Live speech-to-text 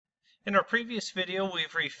In our previous video,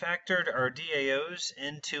 we've refactored our DAOs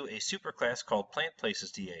into a superclass called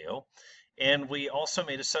PlantPlaces DAO, and we also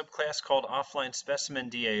made a subclass called Offline Specimen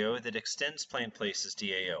DAO that extends PlantPlaces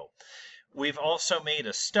DAO. We've also made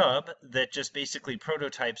a stub that just basically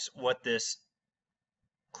prototypes what this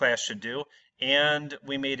class should do, and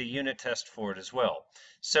we made a unit test for it as well.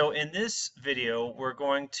 So in this video, we're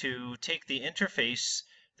going to take the interface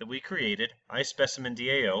that we created,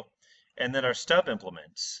 iSpecimenDAO, and then our stub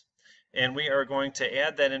implements, and we are going to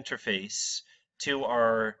add that interface to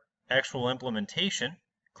our actual implementation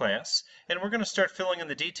class, and we're going to start filling in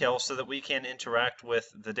the details so that we can interact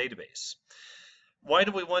with the database. Why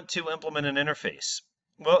do we want to implement an interface?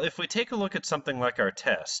 Well, if we take a look at something like our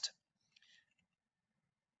test,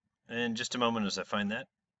 in just a moment as I find that.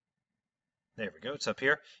 There we go, it's up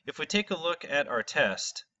here. If we take a look at our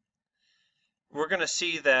test, we're going to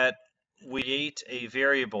see that we create a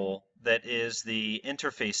variable that is the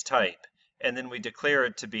interface type, and then we declare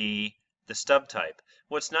it to be the stub type.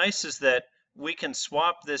 What's nice is that we can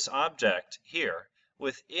swap this object here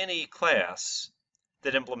with any class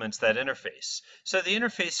that implements that interface. So the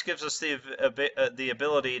interface gives us the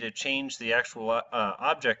ability to change the actual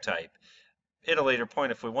object type at a later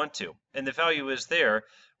point if we want to. And the value is there.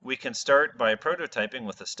 We can start by prototyping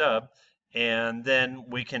with a stub, and then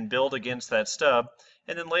we can build against that stub,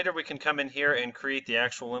 and then later we can come in here and create the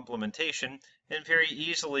actual implementation and very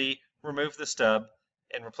easily remove the stub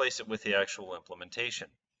and replace it with the actual implementation.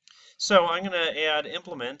 So I'm going to add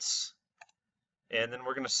implements, and then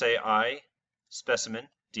we're going to say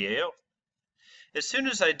iSpecimenDAO. As soon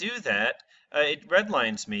as I do that, it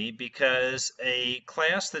redlines me because a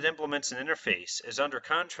class that implements an interface is under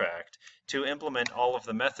contract to implement all of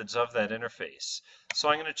the methods of that interface. So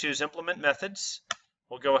I'm going to choose Implement Methods.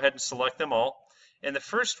 We'll go ahead and select them all. And the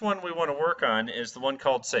first one we want to work on is the one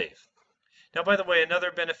called Save. Now, by the way,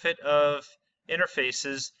 another benefit of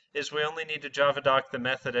interfaces is we only need to javadoc the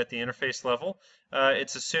method at the interface level.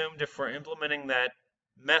 It's assumed if we're implementing that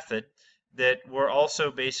method that we're also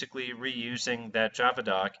basically reusing that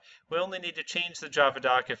javadoc. We only need to change the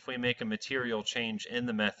javadoc if we make a material change in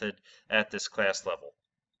the method at this class level.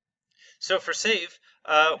 So for save,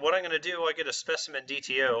 what I'm going to do, I get a specimen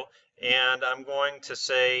DTO, and I'm going to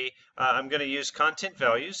say, I'm going to use content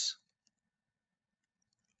values.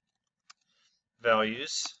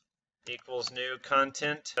 Values equals new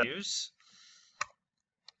content values,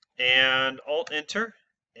 and Alt-Enter,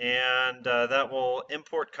 and that will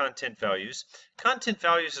import content values. Content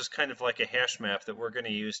values is kind of like a hash map that we're going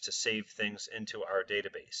to use to save things into our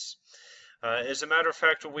database. As a matter of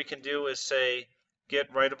fact, what we can do is say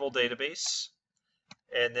get writable database,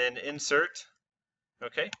 and then insert.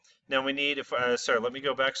 Okay. Now we need, let me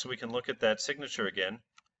go back so we can look at that signature again.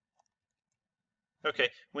 Okay,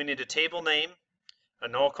 we need a table name, a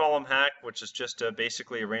null column hack, which is just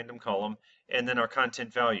basically a random column, and then our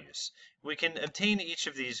content values. We can obtain each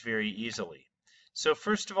of these very easily. So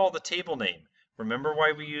first of all, the table name. Remember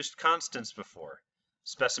why we used constants before.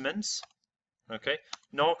 Specimens. Okay.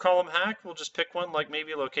 Null column hack, we'll just pick one like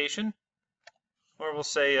maybe location. Or we'll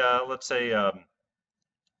say, let's say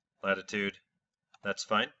latitude. That's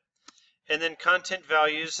fine. And then content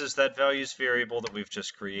values is that values variable that we've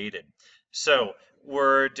just created. So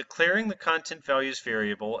we're declaring the content values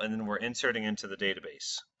variable, and then we're inserting into the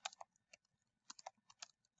database.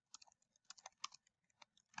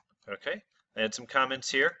 Okay, I had some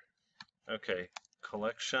comments here. Okay,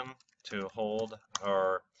 collection to hold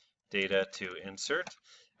our data to insert.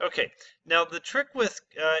 Okay, now the trick with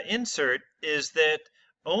insert is that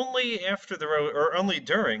only after the row, or only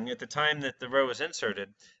during, at the time that the row is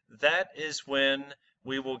inserted, that is when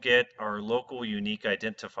we will get our local unique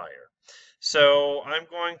identifier. So I'm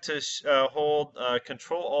going to hold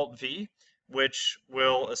Control-Alt-V, which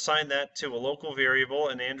will assign that to a local variable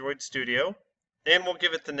in Android Studio. And we'll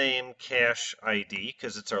give it the name cache ID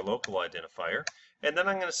because it's our local identifier. And then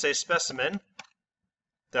I'm going to say specimen.set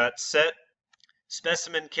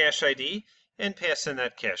specimen cache ID and pass in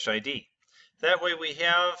that cache ID. That way we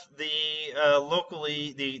have the local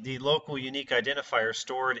unique identifier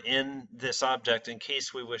stored in this object in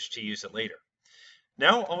case we wish to use it later.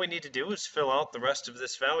 Now all we need to do is fill out the rest of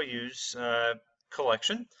this values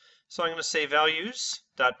collection. So I'm going to say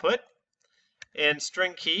values.put and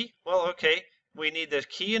string key. Well, okay. We need the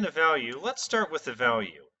key and a value. Let's start with the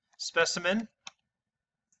value. Specimen.get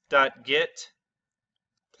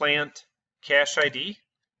plant cache ID.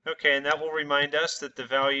 Okay, and that will remind us that the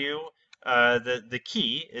value, the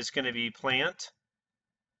key is going to be plant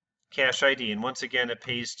cache ID. And once again, it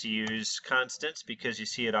pays to use constants because you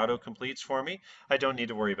see it auto-completes for me. I don't need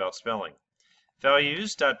to worry about spelling.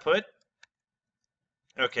 Values.put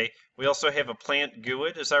Okay, we also have a plant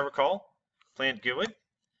GUID, as I recall, plant GUID,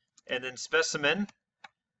 and then specimen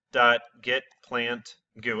dot get plant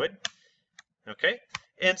GUID. Okay,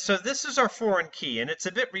 and so this is our foreign key, and it's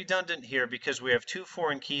a bit redundant here because we have two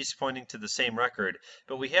foreign keys pointing to the same record,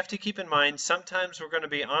 but we have to keep in mind sometimes we're going to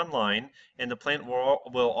be online and the plant will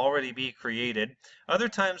already be created. Other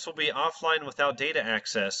times we'll be offline without data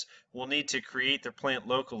access. We'll need to create the plant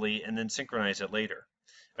locally and then synchronize it later.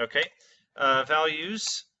 Okay,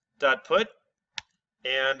 values dot put,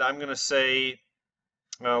 and I'm going to say,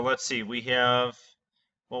 let's see, we have,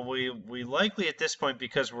 well, we likely at this point,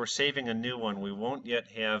 because we're saving a new one, we won't yet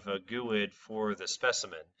have a GUID for the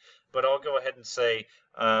specimen. But I'll go ahead and say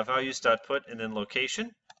values.put and then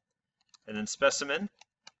location, and then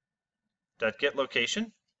specimen.get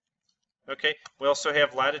location. Okay, we also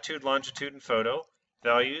have latitude, longitude, and photo.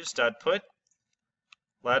 Values.put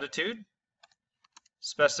latitude,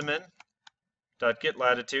 specimen.get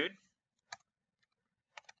latitude,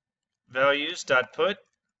 values.put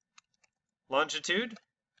longitude,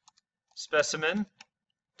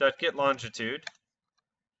 specimen.get longitude,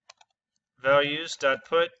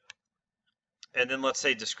 values.put, and then let's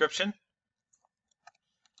say description,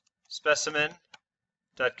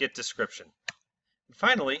 specimen.get description. And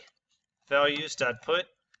finally, values.put,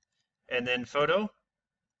 and then photo,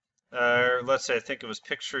 let's say I think it was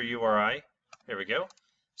picture URI. There we go.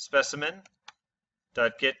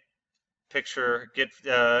 Specimen.get picture,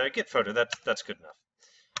 get photo. That's good enough.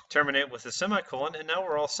 Terminate with a semicolon, and now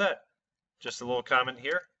we're all set. Just a little comment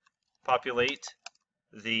here. Populate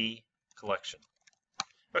the collection.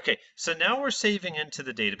 Okay, so now we're saving into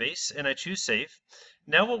the database, and I choose save.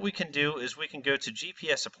 Now what we can do is we can go to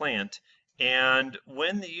GPS a plant, and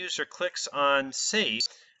when the user clicks on save,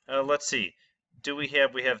 let's see, we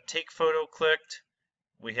have take photo clicked,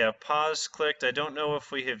 we have pause clicked. I don't know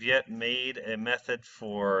if we have yet made a method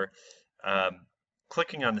for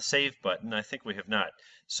clicking on the save button. I think we have not.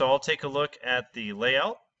 So I'll take a look at the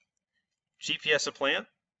layout, GPS a plant,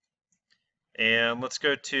 and let's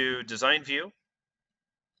go to design view.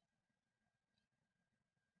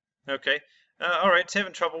 Okay, all right, it's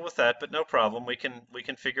having trouble with that, but no problem. We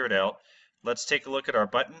can figure it out. Let's take a look at our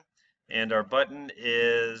button, and our button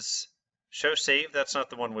is show save. That's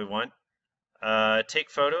not the one we want. Take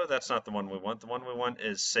photo. That's not the one we want. The one we want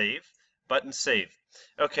is save. Button save.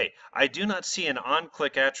 Okay, I do not see an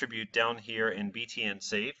on-click attribute down here in BTN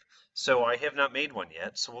save, so I have not made one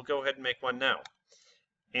yet. So we'll go ahead and make one now.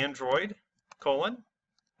 Android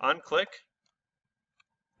on-click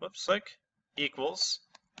equals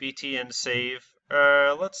BTN save.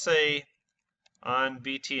 Let's say on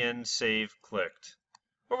BTN save clicked.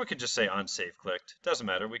 Or we could just say on save clicked. Doesn't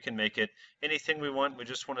matter. We can make it anything we want. We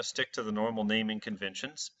just want to stick to the normal naming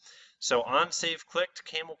conventions. So on save clicked,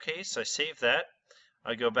 camel case, I save that.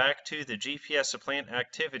 I go back to the GPS a plant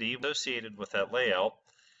activity associated with that layout.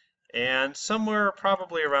 And somewhere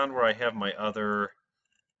probably around where I have my other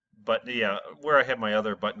where I have my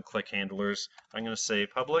other button click handlers, I'm going to say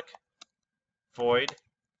public void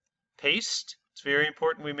paste. It's very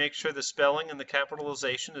important we make sure the spelling and the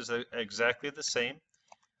capitalization is exactly the same.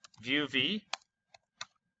 View V.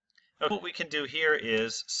 Okay, what we can do here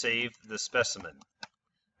is save the specimen.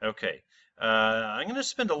 Okay, I'm going to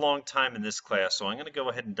spend a long time in this class, so I'm going to go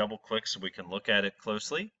ahead and double click so we can look at it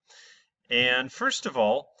closely. And first of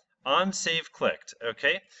all, on save clicked.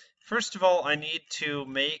 Okay, first of all, I need to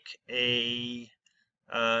make an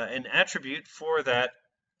attribute for that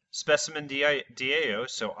specimen DAO,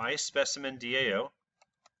 so iSpecimen DAO.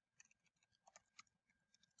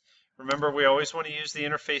 Remember, we always want to use the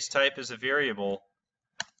interface type as a variable.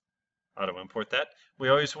 Auto import that. We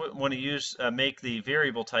always want to use make the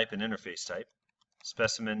variable type an interface type.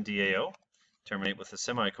 Specimen DAO. Terminate with a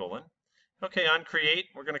semicolon. Okay, on create,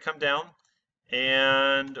 we're going to come down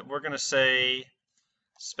and we're going to say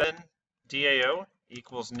specimen DAO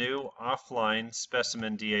equals new offline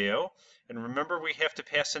specimen DAO. And remember, we have to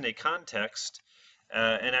pass in a context,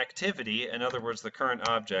 an activity. In other words, the current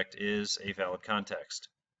object is a valid context.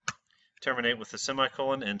 Terminate with a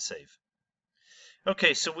semicolon and save.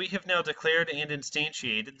 Okay, so we have now declared and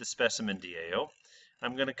instantiated the specimen DAO.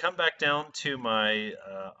 I'm going to come back down to my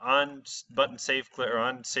on save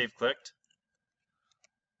clicked.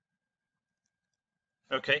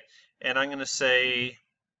 Okay, and I'm going to say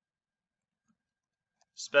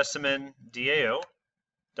specimen DAO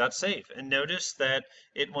dot save, and notice that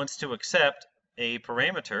it wants to accept a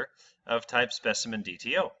parameter of type specimen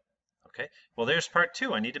DTO. Okay, well, there's part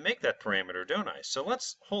two. I need to make that parameter, don't I? So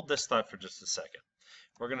let's hold this thought for just a second.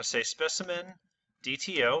 We're going to say specimen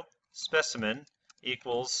DTO specimen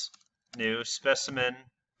equals new specimen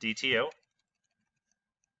DTO.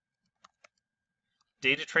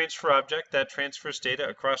 data transfer object that transfers data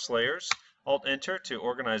across layers. Alt-Enter to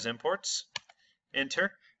organize imports.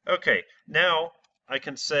 Enter. Okay, now I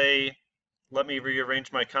can say, let me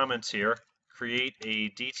rearrange my comments here. Create a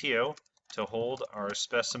DTO to hold our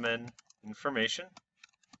specimen information.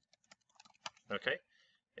 Okay,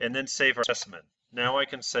 and then save our specimen. Now I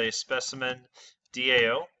can say specimen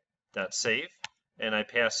DAO.save, and I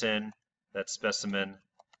pass in that specimen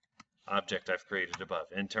object I've created above,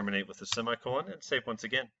 and terminate with a semicolon and save once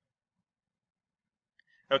again.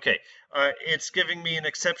 Okay, it's giving me an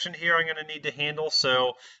exception here I'm going to need to handle,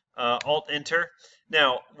 so Alt-Enter.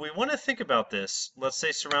 Now, we want to think about this. Let's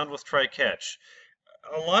say surround with try-catch.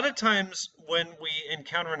 A lot of times when we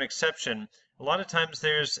encounter an exception, a lot of times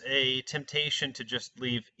there's a temptation to just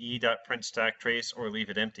leave e.print stack trace or leave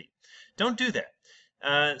it empty. Don't do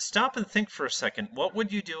that. Stop and think for a second. What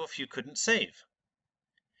would you do if you couldn't save?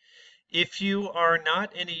 If you are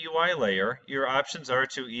not in a UI layer, your options are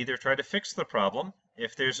to either try to fix the problem,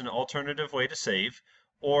 if there's an alternative way to save,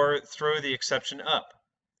 or throw the exception up.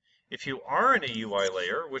 If you are in a UI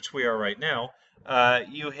layer, which we are right now,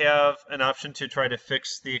 you have an option to try to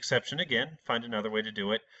fix the exception again, find another way to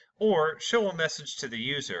do it, or show a message to the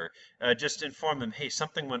user, just inform them, hey,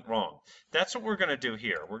 something went wrong. That's what we're going to do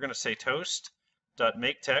here. We're going to say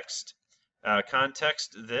toast.makeText,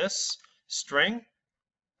 context this, string.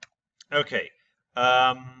 Okay,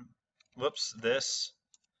 this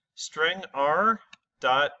string r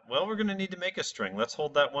dot, well, we're going to need to make a string. Let's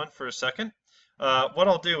hold that one for a second. What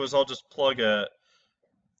I'll do is I'll just plug a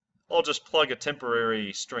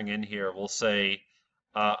temporary string in here. We'll say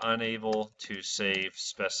unable to save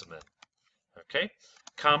specimen. Okay,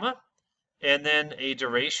 comma, and then a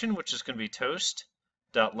duration, which is going to be toast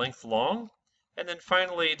dot length long, and then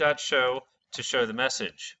finally dot show to show the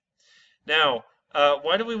message. Now,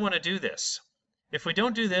 why do we want to do this? If we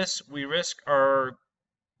don't do this, we risk our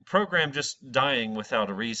program just dying without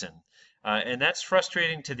a reason. And that's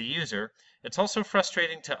frustrating to the user. It's also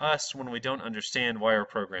frustrating to us when we don't understand why our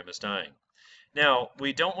program is dying. Now,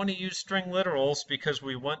 we don't want to use string literals because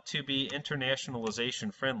we want to be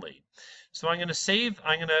internationalization friendly. So I'm going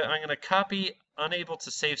to copy unable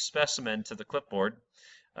to save specimen to the clipboard.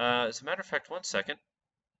 As a matter of fact, one second.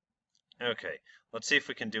 Okay, let's see if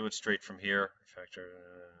we can do it straight from here.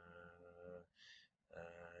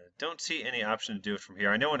 Don't see any option to do it from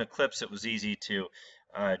here. I know in Eclipse it was easy to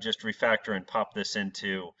just refactor and pop this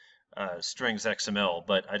into strings XML,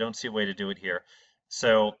 but I don't see a way to do it here.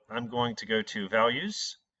 So I'm going to go to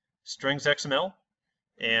values, strings XML,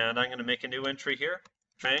 and I'm going to make a new entry here.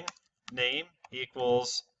 String name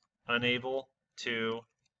equals unable to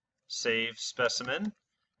save specimen.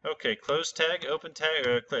 Okay, close tag, open tag,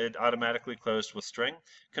 it automatically closed with string.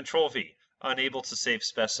 Control V, unable to save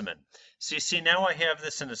specimen. So you see now I have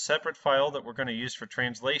this in a separate file that we're going to use for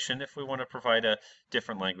translation if we want to provide a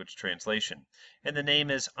different language translation. And the name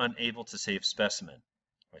is unable to save specimen.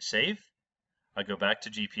 I save, I go back to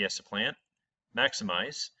GPS to plant,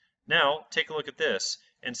 maximize. Now take a look at this.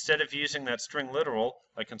 Instead of using that string literal,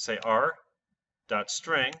 I can say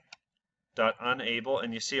r.string .unable,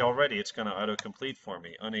 and you see already it's going to autocomplete for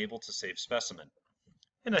me, unable to save specimen.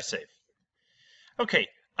 And I save. Okay,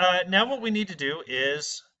 now what we need to do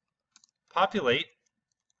is populate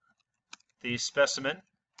the specimen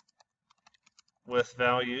with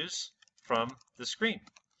values from the screen.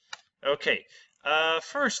 Okay,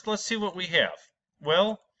 first let's see what we have.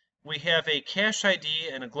 Well, we have a cache ID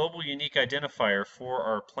and a global unique identifier for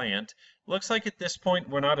our plant. Looks like at this point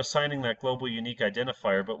we're not assigning that global unique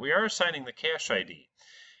identifier, but we are assigning the cache ID.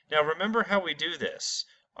 Now remember how we do this.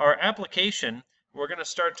 Our application, we're going to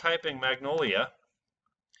start typing Magnolia,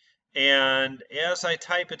 and as I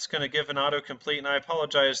type it's going to give an autocomplete, and I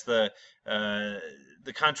apologize the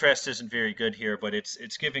contrast isn't very good here, but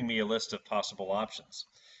it's giving me a list of possible options.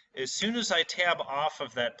 As soon as I tab off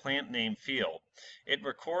of that plant name field, it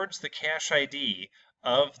records the cache ID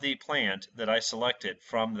of the plant that I selected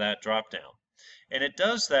from that dropdown. And it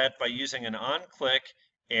does that by using an on-click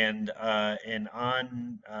and I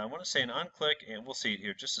want to say an on-click, and we'll see it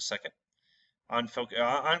here just a second.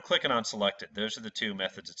 On-click and on-selected. Those are the two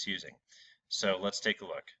methods it's using. So let's take a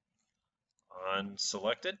look.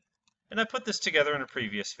 On-selected. And I put this together in a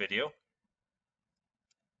previous video.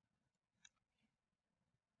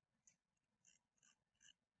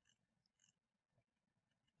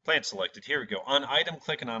 Plant selected. Here we go. On item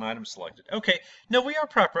click and on item selected. Okay, no, we are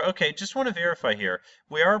proper. Okay, just want to verify here.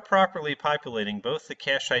 We are properly populating both the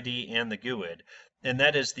cache ID and the GUID, and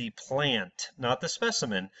that is the plant, not the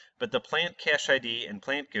specimen, but the plant cache ID and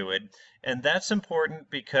plant GUID, and that's important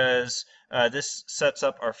because this sets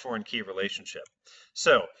up our foreign key relationship.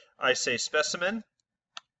 So I say specimen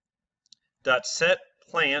dot set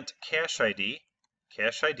plant cache ID,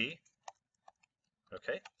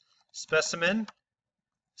 okay. Specimen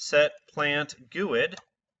set plant GUID,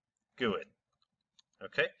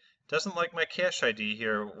 okay. Doesn't like my cache ID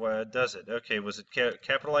here, does it? Okay, was it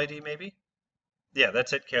capital ID maybe? Yeah,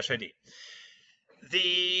 that's it, cache ID.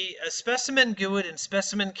 The specimen GUID and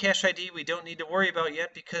specimen cache ID we don't need to worry about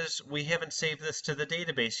yet because we haven't saved this to the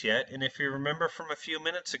database yet. And if you remember from a few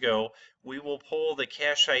minutes ago, we will pull the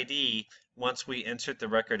cache ID once we insert the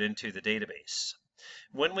record into the database.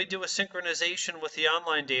 When we do a synchronization with the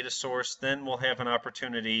online data source, then we'll have an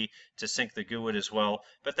opportunity to sync the GUID as well,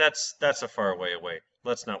 but that's a far way away.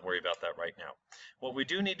 Let's not worry about that right now. What we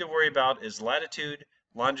do need to worry about is latitude,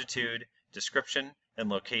 longitude, description, and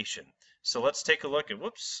location. So let's take a look at,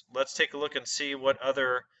 let's take a look and see what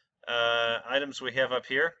other items we have up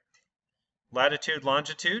here. Latitude,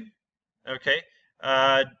 longitude, okay.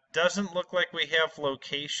 Doesn't look like we have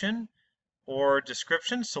location or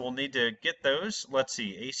description, so we'll need to get those. Let's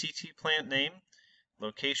see, ACT plant name,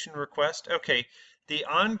 location request. Okay, the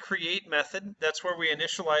onCreate method, that's where we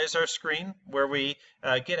initialize our screen, where we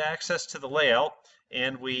get access to the layout,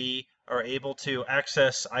 and we are able to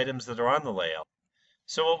access items that are on the layout.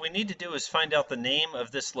 So what we need to do is find out the name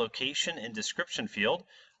of this location and description field.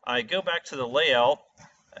 I go back to the layout,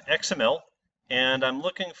 XML, and I'm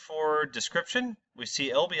looking for description. We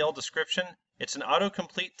see LBL description. It's an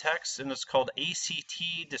autocomplete text, and it's called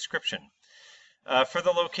ACT description. For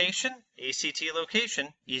the location, ACT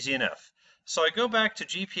location, easy enough. So I go back to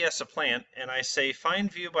GPS a plant, and I say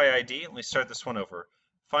find view by ID. Let me start this one over.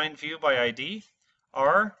 Find view by ID,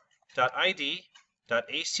 r.id.act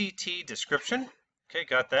description. Okay,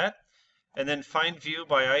 got that. And then find view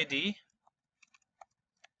by ID,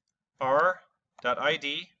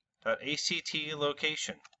 r.id.act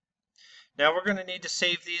location. Now we're going to need to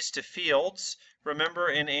save these to fields. Remember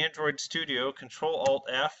in Android Studio,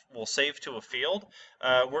 Control-Alt-F will save to a field.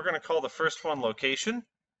 We're going to call the first one location.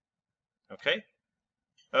 Okay.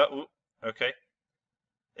 Okay.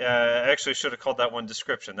 Actually should have called that one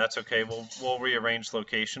description. That's okay. We'll rearrange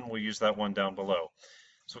location. We'll use that one down below.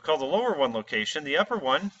 So we'll call the lower one location. The upper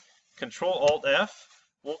one, Control-Alt-F,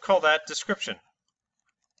 we'll call that description.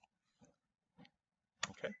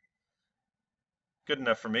 Okay. Good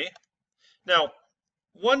enough for me. Now,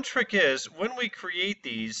 one trick is, when we create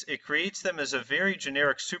these, it creates them as a very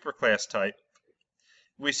generic superclass type.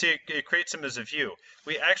 We see it creates them as a view.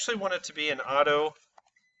 We actually want it to be an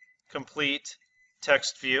auto-complete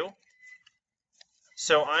text view.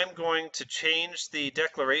 So I'm going to change the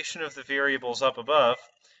declaration of the variables up above.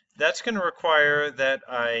 That's going to require that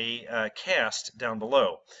I cast down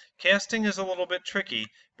below. Casting is a little bit tricky,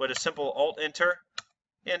 but a simple Alt-Enter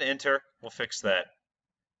and Enter will fix that.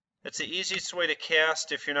 It's the easiest way to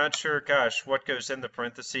cast if you're not sure, gosh, what goes in the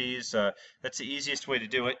parentheses. That's the easiest way to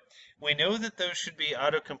do it. We know that those should be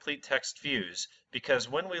autocomplete text views because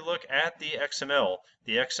when we look at the XML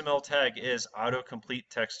tag is autocomplete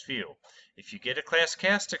text view. If you get a class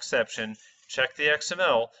cast exception, check the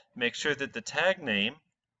XML, make sure that the tag name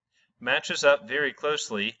matches up very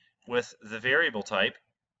closely with the variable type,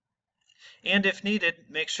 and if needed,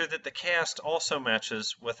 make sure that the cast also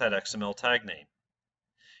matches with that XML tag name.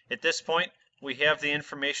 At this point, we have the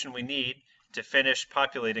information we need to finish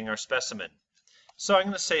populating our specimen. So I'm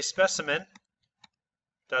going to say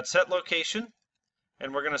specimen.setLocation,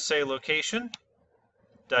 and we're going to say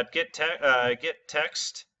location.get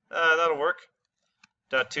text, that'll work,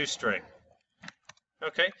 .toString.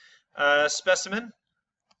 Okay,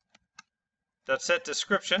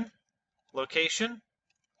 specimen.setDescription,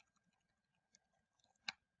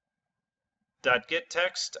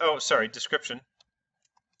 location.getText,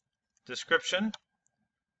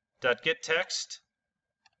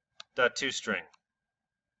 description.getText.toString.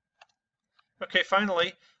 Okay,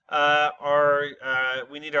 finally,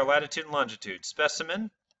 we need our latitude and longitude.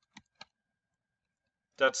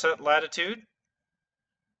 Specimen.setLatitude,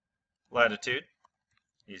 latitude,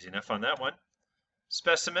 easy enough on that one.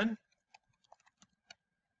 Specimen,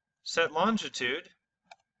 set longitude,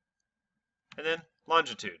 and then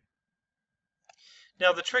longitude.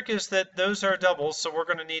 Now the trick is that those are doubles, so we're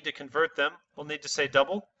going to need to convert them. We'll need to say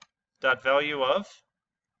double.value of,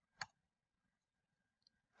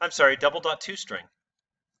 double.toString.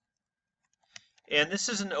 And this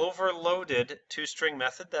is an overloaded toString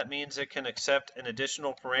method. That means it can accept an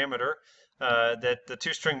additional parameter, that the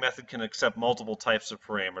toString method can accept multiple types of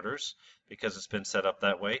parameters because it's been set up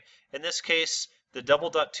that way. In this case, the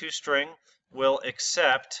double.toString will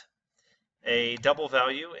accept a double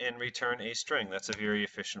value and return a string. That's a very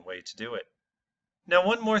efficient way to do it. Now,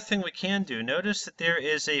 one more thing we can do. Notice that there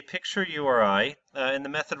is a picture URI in the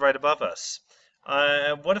method right above us.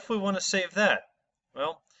 What if we want to save that?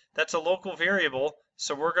 Well, that's a local variable,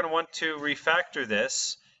 so we're going to want to refactor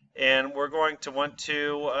this, and we're going to want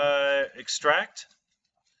to extract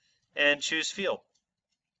and choose field.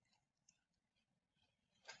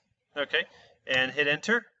 Okay, and hit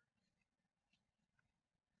enter.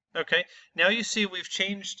 Okay, now you see we've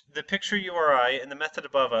changed the picture URI in the method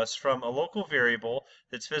above us from a local variable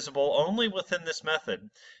that's visible only within this method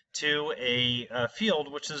to a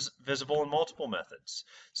field which is visible in multiple methods.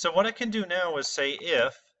 So what I can do now is say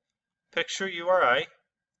if picture URI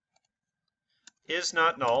is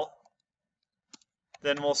not null,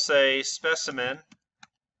 then we'll say specimen.set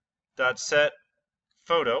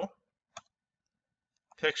photo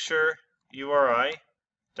picture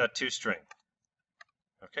URI.toString.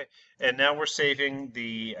 Okay, and now we're saving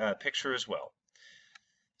the picture as well.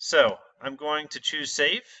 So I'm going to choose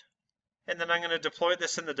save, and then I'm going to deploy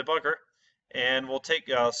this in the debugger, and we'll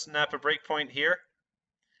snap a breakpoint here,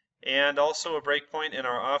 and also a breakpoint in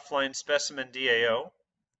our offline specimen DAO.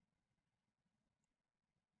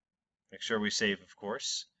 Make sure we save, of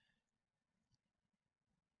course.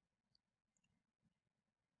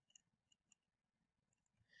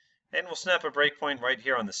 And we'll snap a breakpoint right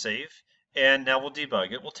here on the save. And now we'll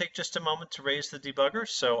debug. It will take just a moment to raise the debugger,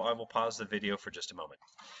 so I will pause the video for just a moment.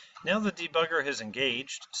 Now the debugger has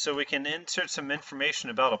engaged, so we can insert some information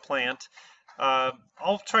about a plant.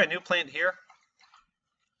 I'll try a new plant here.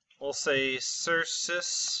 We'll say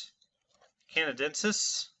Cercis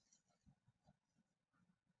canadensis.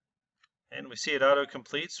 And we see it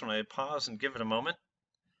auto-completes when I pause and give it a moment.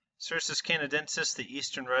 Cercis canadensis, the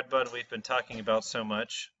eastern redbud we've been talking about so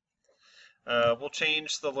much. We'll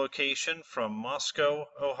change the location from Moscow,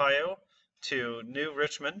 Ohio to New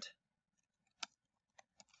Richmond.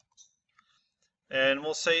 And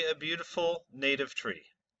we'll say a beautiful native tree.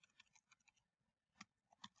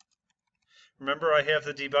 Remember, I have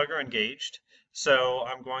the debugger engaged, so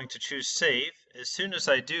I'm going to choose save. As soon as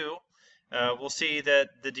I do, we'll see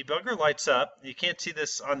that the debugger lights up. You can't see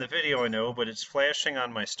this on the video, I know, but it's flashing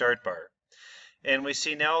on my start bar. And we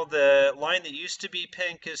see now the line that used to be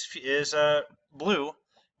pink is blue,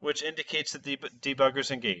 which indicates that the debugger's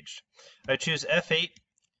engaged. I choose F8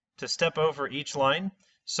 to step over each line.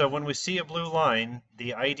 So when we see a blue line,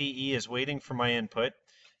 the IDE is waiting for my input.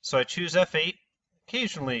 So I choose F8.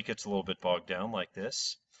 Occasionally it gets a little bit bogged down like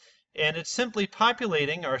this. And it's simply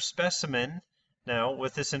populating our specimen now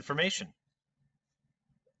with this information.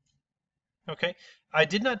 Okay, I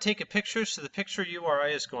did not take a picture, so the picture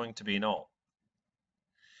URI is going to be null.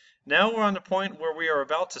 Now we're on the point where we are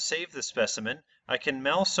about to save the specimen. I can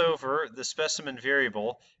mouse over the specimen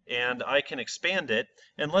variable and I can expand it.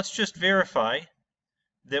 And let's just verify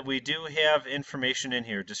that we do have information in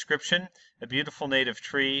here. Description, a beautiful native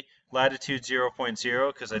tree, latitude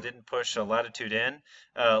 0.0 because I didn't push a latitude in,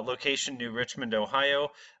 location New Richmond,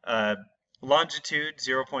 Ohio, longitude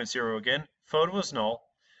 0.0 again, photo is null.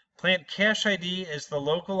 Plant cache ID is the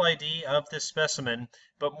local ID of this specimen,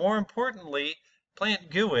 but more importantly,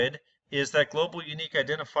 plant GUID is that global unique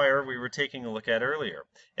identifier we were taking a look at earlier.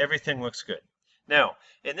 Everything looks good. Now,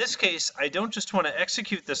 in this case, I don't just want to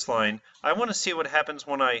execute this line, I want to see what happens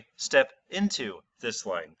when I step into this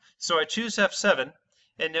line. So I choose F7,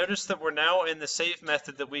 and notice that we're now in the save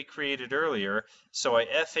method that we created earlier. So I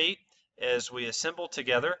F8 as we assemble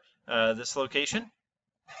together this location.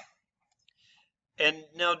 And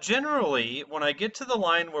now generally, when I get to the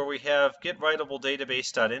line where we have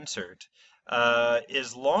getWritable_database.insert,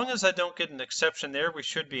 as long as I don't get an exception there, we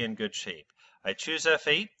should be in good shape. I choose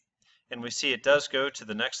F8, and we see it does go to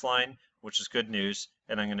the next line, which is good news,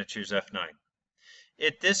 and I'm going to choose F9.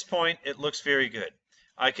 At this point, it looks very good.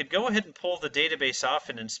 I could go ahead and pull the database off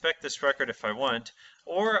and inspect this record if I want,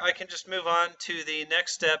 or I can just move on to the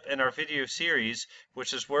next step in our video series,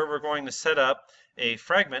 which is where we're going to set up a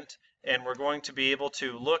fragment, and we're going to be able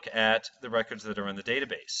to look at the records that are in the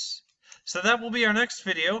database. So that will be our next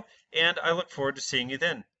video, and I look forward to seeing you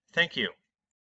then. Thank you.